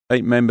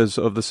8 members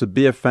of the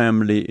Sibiya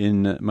family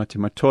in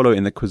Matimatolo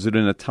in the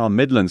Kwa-Zulu Natal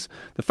midlands.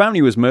 The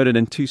family was murdered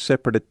in 2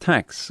 separate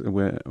attacks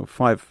where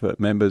 5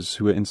 members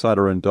who were inside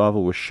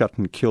Hloniphile were shot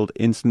and killed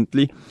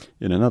instantly.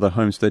 In another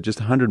homestead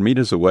just 100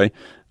 meters away,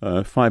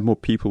 5 more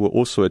people were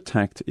also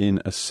attacked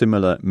in a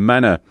similar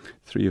manner.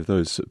 3 of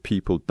those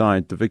people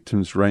died. The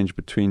victims range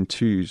between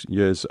 2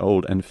 years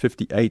old and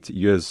 58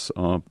 years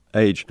of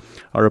age.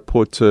 Our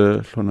reporter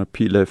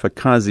Hloniphile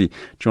Fakazi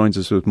joins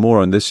us with more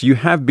on this. You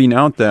have been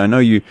out there. I know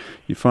you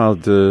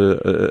filed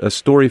a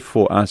story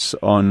for us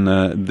on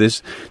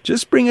this.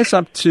 Just bring us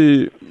up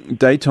to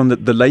date on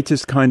the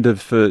latest kind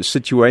of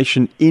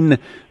situation in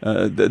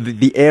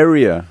the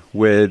area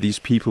where these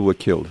people were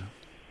killed.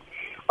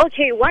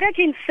 Okay, what I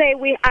can say,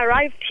 we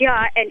arrived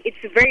here and it's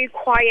very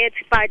quiet,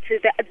 but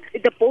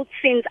the both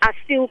scenes are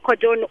still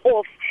cordoned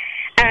off.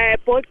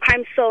 Both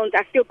crime scenes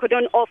are still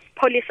cordoned off.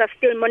 Police are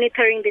still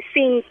monitoring the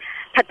scenes.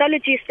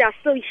 Pathologists are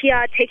still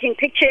here taking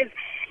pictures,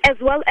 as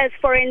well as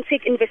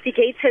forensic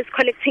investigators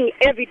collecting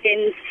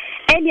evidence.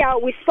 Earlier,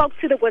 we spoke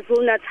to the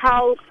Kwa-Zulu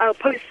Natal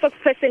police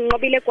spokesperson,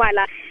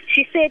 Hloniphile.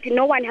 She said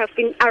no one has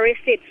been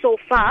arrested so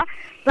far,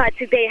 but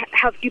they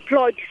have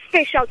deployed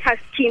special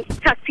task team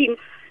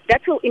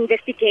that will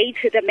investigate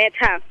the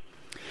matter.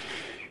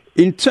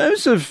 In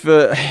terms of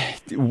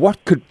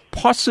what could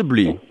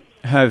possibly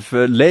have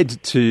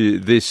led to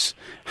this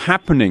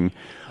happening,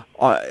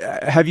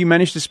 have you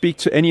managed to speak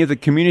to any of the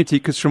community?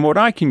 Because from what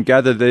I can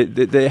gather,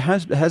 there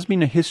has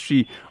been a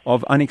history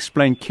of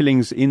unexplained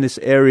killings in this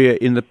area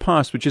in the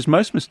past, which is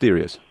most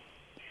mysterious.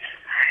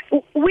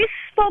 We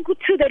spoke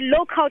to the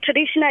local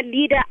traditional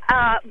leader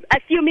a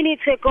few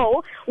minutes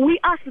ago. We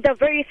asked the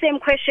very same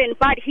question,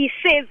 but he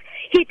says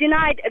he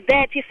denied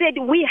that. He said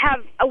we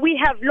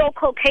have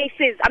local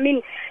cases,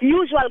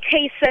 usual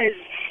cases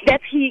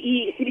that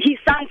he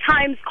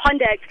sometimes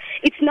conducts.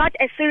 It's not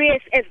as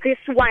serious as this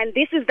one.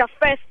 This is the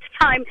first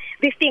time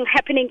this thing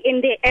happening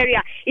in the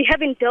area. He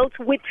haven't dealt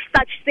with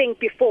such thing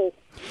before.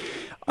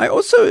 I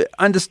also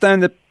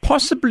understand that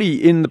possibly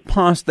in the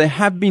past there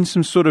have been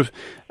some sort of,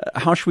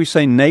 how should we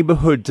say,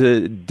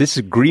 neighborhood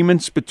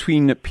disagreements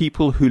between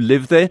people who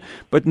live there,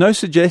 but no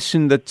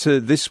suggestion that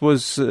this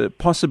was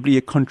possibly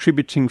a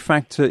contributing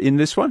factor in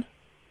this one?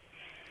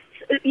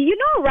 You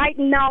know, right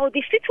now,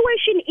 the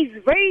situation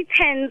is very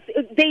tense.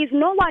 There is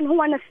no one who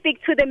wants to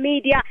speak to the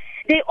media.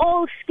 They're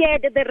all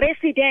scared, the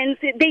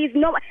residents. There is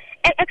no,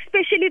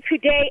 especially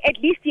today,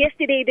 at least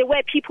yesterday, there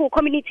were people,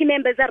 community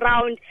members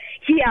around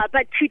here.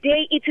 But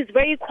today, it is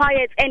very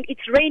quiet and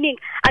it's raining.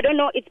 I don't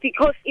know, it's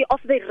because of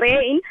the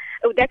rain.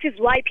 That is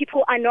why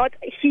people are not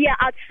here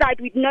outside.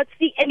 We do not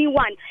see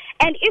anyone.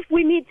 And if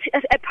we meet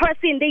a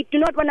person, they do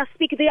not want to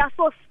speak. They are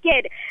so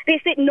scared.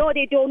 They said, no,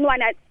 they don't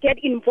want to get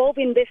involved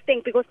in this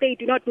thing because they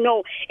do not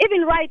know.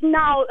 Even right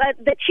now,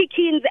 the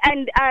chickens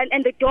and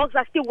the dogs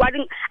are still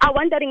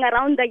wandering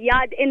around the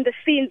yard in the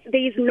scenes.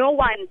 There is no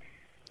one.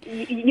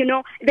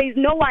 There is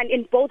no one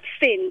in both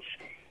scenes.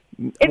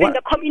 Even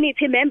the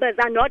community members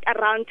are not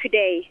around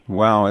today.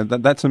 Wow,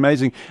 that's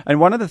amazing. And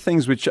one of the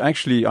things which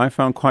actually I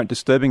found quite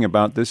disturbing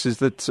about this is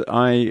that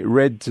I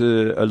read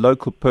a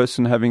local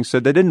person having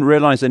said they didn't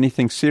realize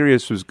anything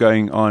serious was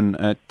going on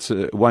at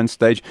one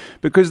stage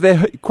because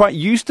they're quite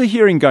used to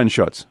hearing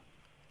gunshots.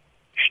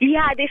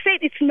 Yeah, they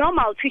said it's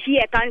normal to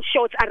hear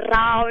gunshots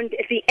around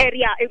the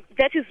area.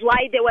 That is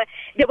why they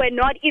were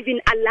not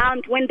even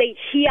alarmed when they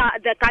hear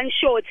the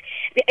gunshots.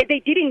 They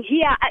didn't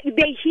hear.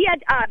 They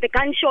heard the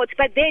gunshots,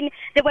 but then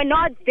they were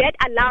not that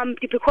alarmed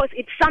because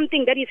it's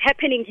something that is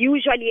happening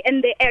usually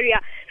in the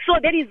area. So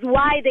that is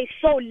why they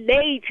saw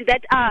late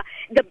that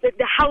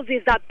the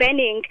houses are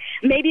burning.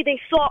 Maybe they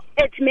saw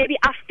it. Maybe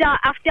after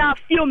a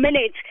few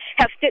minutes,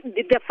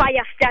 the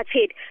fire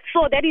started.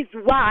 So that is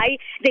why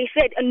they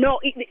said no.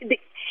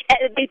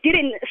 They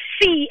didn't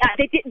see.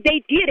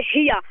 They did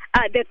hear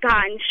the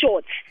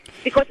gunshots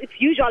because it's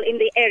usual in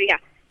the area.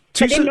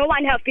 But then no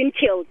one has been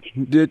killed.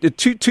 The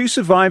two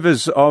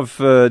survivors of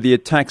the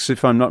attacks,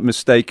 if I'm not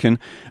mistaken.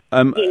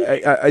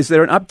 Yes. Is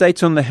there an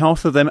update on the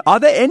health of them? Are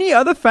there any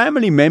other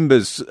family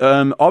members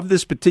of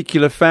this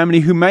particular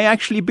family who may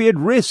actually be at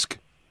risk?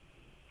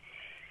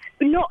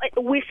 No,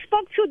 we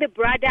spoke to the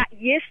brother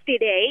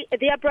yesterday.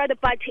 Their brother,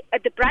 but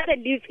the brother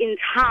lives in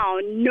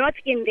town, not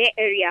in their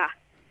area.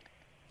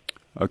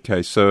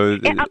 Okay, so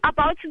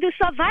about the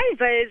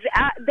survivors,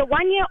 the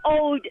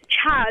 1-year-old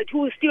child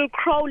who is still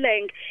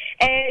crawling,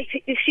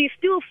 she's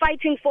still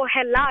fighting for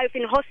her life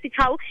in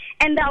hospital,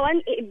 and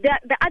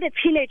the other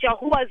teenager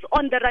who was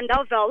on the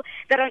Hloniphile,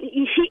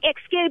 he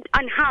escaped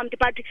unharmed,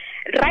 but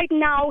right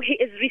now he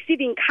is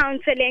receiving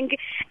counseling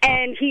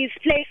and he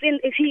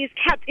is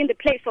kept in the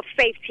place of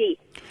safety.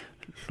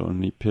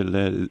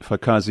 Hloniphile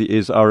Fakazi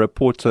is our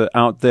reporter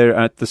out there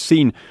at the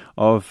scene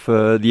of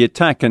the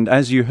attack. And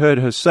as you heard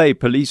her say,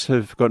 police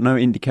have got no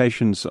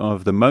indications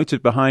of the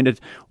motive behind it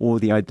or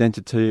the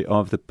identity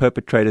of the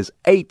perpetrators.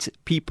 8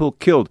 people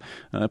killed.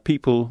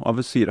 People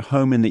obviously at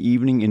home in the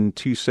evening in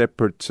 2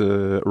 separate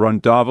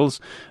rondavels.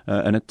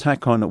 An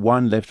attack on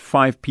one left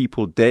 5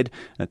 people dead.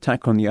 An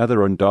attack on the other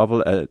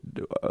rondavel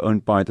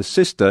owned by the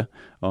sister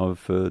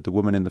of the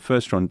woman in the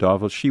first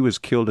rondavel. She was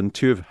killed and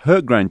 2 of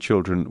her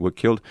grandchildren were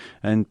killed,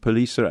 and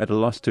police are at a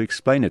loss to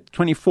explain it.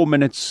 24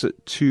 minutes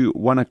to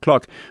 1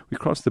 o'clock. We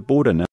cross the border now.